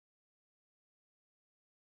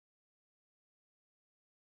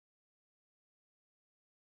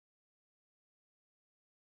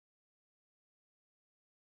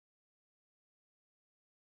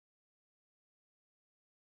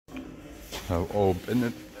I've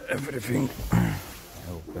opened everything.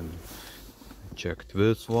 Checked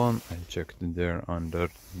this one, I checked there, under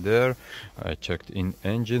there, I checked in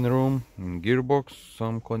engine room, in gearbox,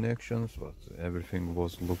 some connections, but everything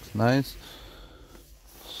looks nice.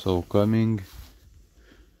 So coming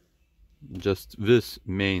just this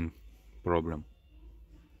main problem.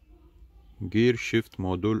 Gear shift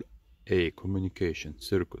module A, communication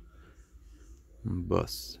circuit,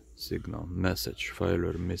 bus signal message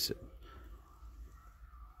failure missing.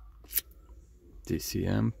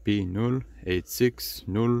 TCM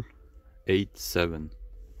P086087.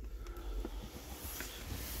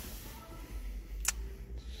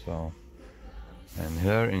 So, and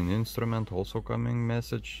here in instrument also coming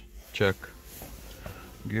message, check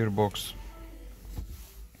gearbox.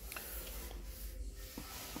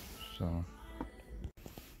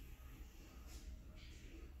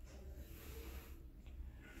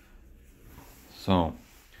 So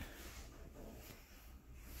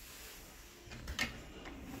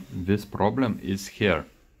this problem is here.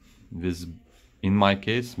 This, in my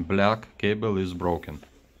case, black cable is broken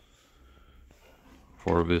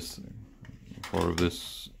for this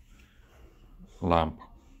lamp.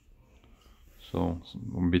 So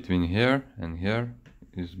between here and here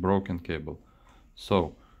is broken cable.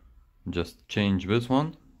 So just change this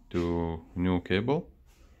one to new cable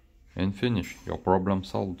and finish, your problem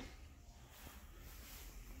solved.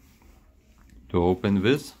 To open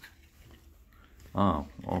this,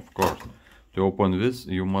 of course, to open this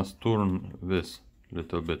you must turn this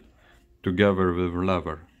little bit together with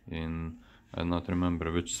lever in, I don't remember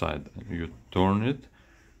which side. You turn it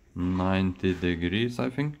 90 degrees I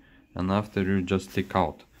think, and after you just take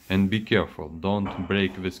out. And be careful, don't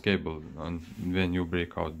break this cable when you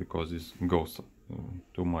break out, because it goes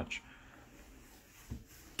too much.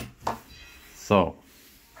 So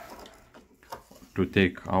to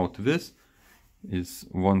take out this is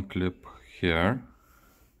one clip here,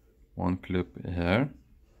 one clip here,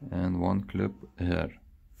 and one clip here,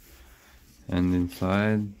 and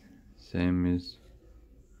inside same is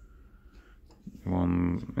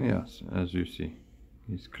one, yes, as you see,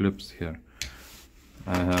 these clips here.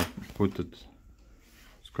 I have put it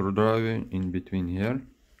screwdriver in between here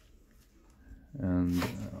and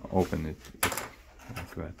open it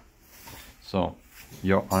like that. So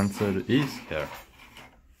your answer is here.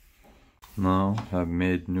 Now I've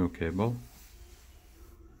made new cable.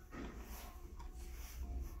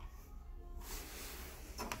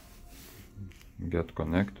 Get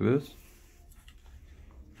connect this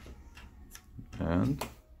and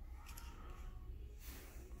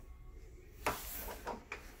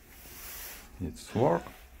it's work.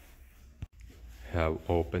 Have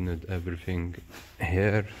opened everything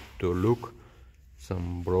here to look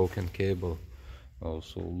some broken cable.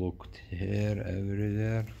 Also looked here,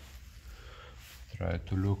 everywhere. Try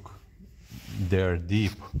to look there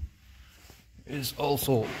deep. Is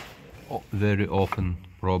also very often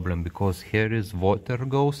problem, because here is water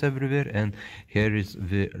goes everywhere and here is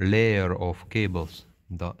the layer of cables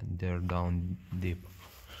they're down deep.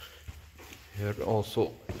 Here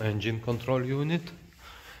also engine control unit,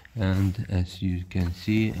 and as you can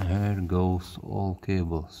see here goes all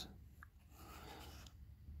cables.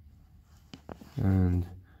 And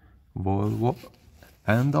Volvo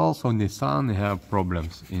and also Nissan have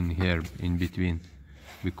problems in here in between,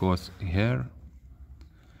 because here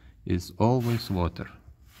is always water.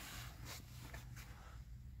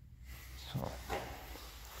 So,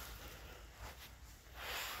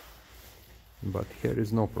 but here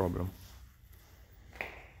is no problem.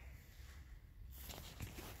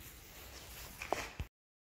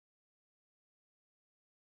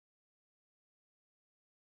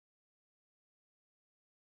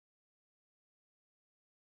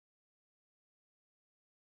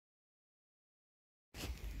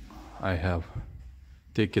 I have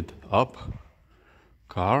taken up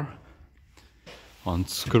car,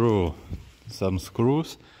 unscrew some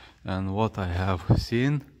screws, and what I have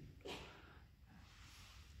seen,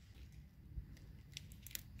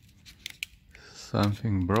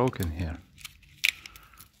 something broken here,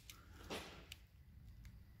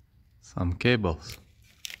 some cables.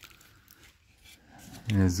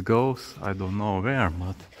 It goes, I don't know where,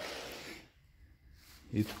 but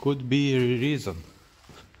it could be a reason.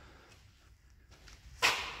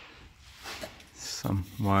 Some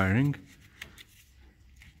wiring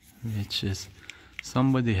which is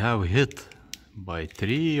somebody have hit by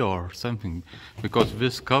tree or something, because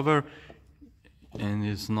this cover and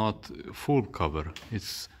it's not full cover,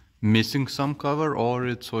 it's missing some cover, or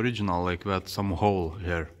it's original like that, some hole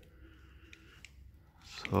here.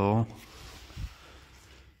 So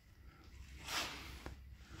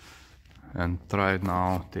and try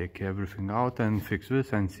now take everything out and fix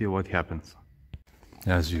this and see what happens.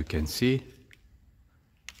 As you can see,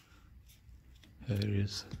 there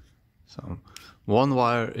is one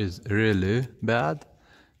wire is really bad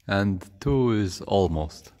and two is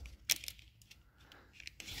almost.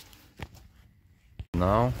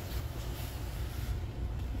 Now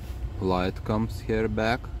light comes here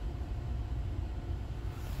back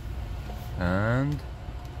and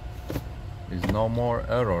is no more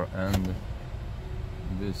error, and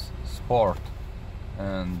this sport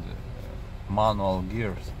and manual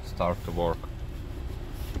gears start to work.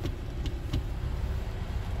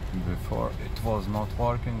 Before it was not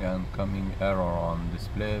working and coming error on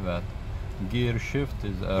display that gear shift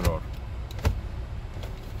is error.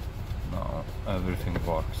 Now everything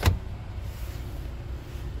works.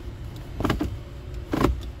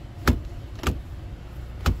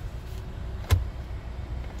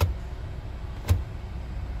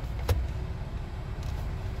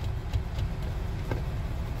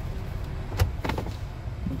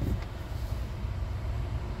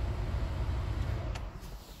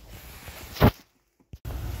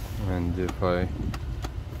 And if I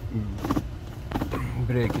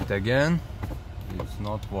break it again, it's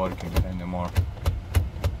not working anymore.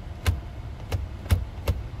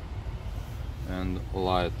 And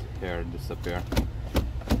light here disappear.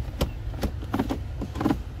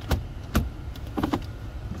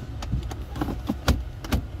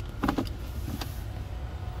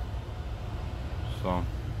 So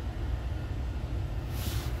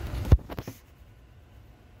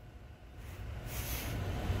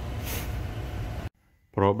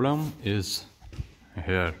problem is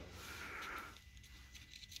here.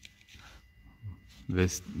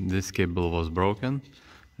 This cable was broken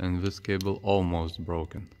and this cable almost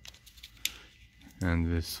broken, and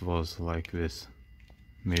this was like this.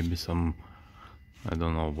 Maybe I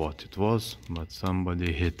don't know what it was, but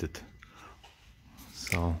somebody hit it.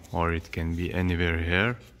 So, or it can be anywhere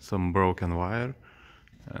here, some broken wire,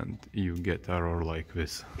 and you get error like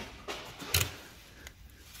this.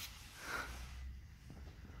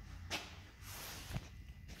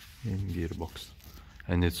 In gearbox,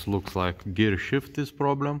 and it looks like gear shift is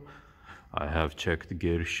problem. I have checked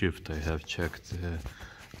gear shift, I have checked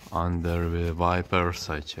under the wipers,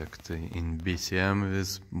 I checked in BCM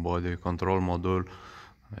with body control module,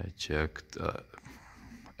 I checked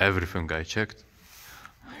everything. I checked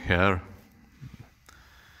here,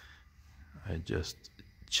 I just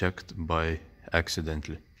checked by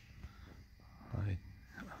accidentally. I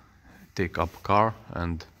take up car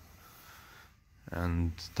and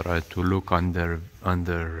try to look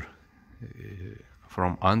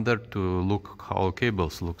from under to look how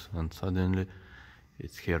cables looks, and suddenly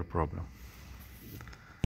it's here problem.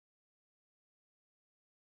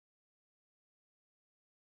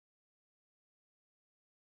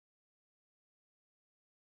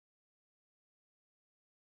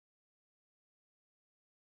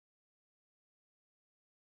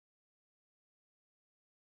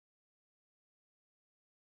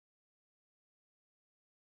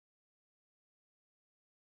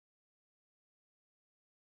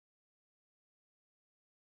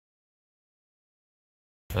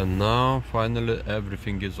 And now finally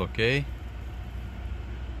everything is okay.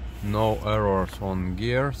 No errors on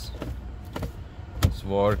gears. It's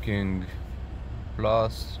working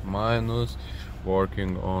plus, minus,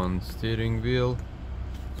 working on steering wheel.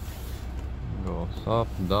 Goes up,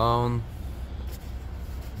 down.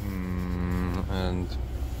 And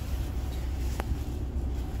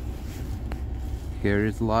here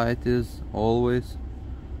is light is always.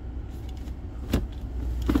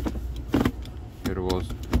 Here was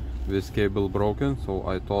this cable broken, so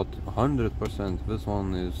I thought 100% this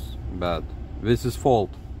one is bad. This is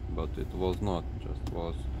fault, but it was not, just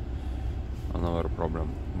was another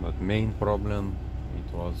problem. But main problem,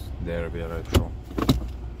 it was there where I show.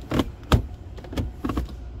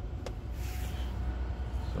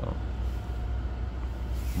 So,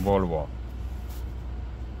 Volvo.